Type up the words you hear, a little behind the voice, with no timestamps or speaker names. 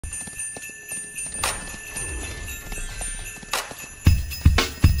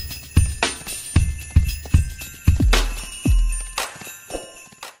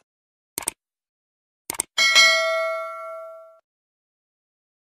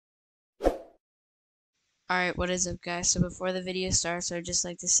Alright, what is up guys? So before the video starts, I would just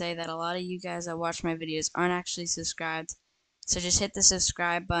like to say that a lot of you guys that watch my videos aren't actually subscribed. So just hit the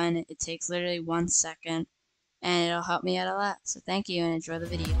subscribe button. It takes literally 1 second and it'll help me out a lot. So thank you and enjoy the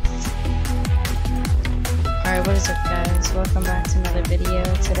video. Alright, what is up guys? Welcome back to another video.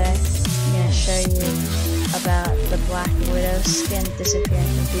 Today I'm going to show you about the Black Widow skin disappearing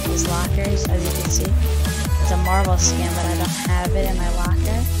from people's lockers. As you can see, it's a Marvel skin, but I don't have it in my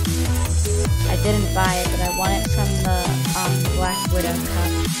locker. I didn't buy it, but I won it from the Black Widow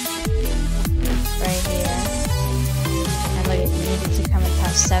cup right here. And look, it needed to come in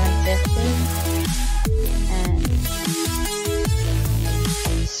past 750. And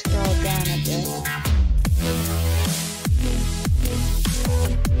scroll down a bit.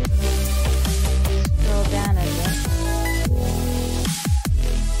 Scroll down a bit.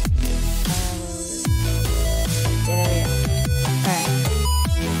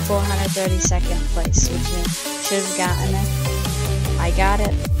 432nd place, which means should have gotten it. I got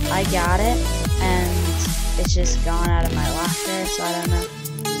it, and it's just gone out of my locker, so I don't know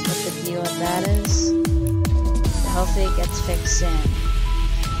what the deal with that is. But hopefully it gets fixed soon.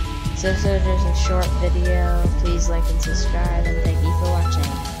 So there's a short video. Please like and subscribe, and thank you for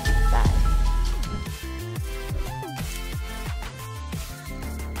watching.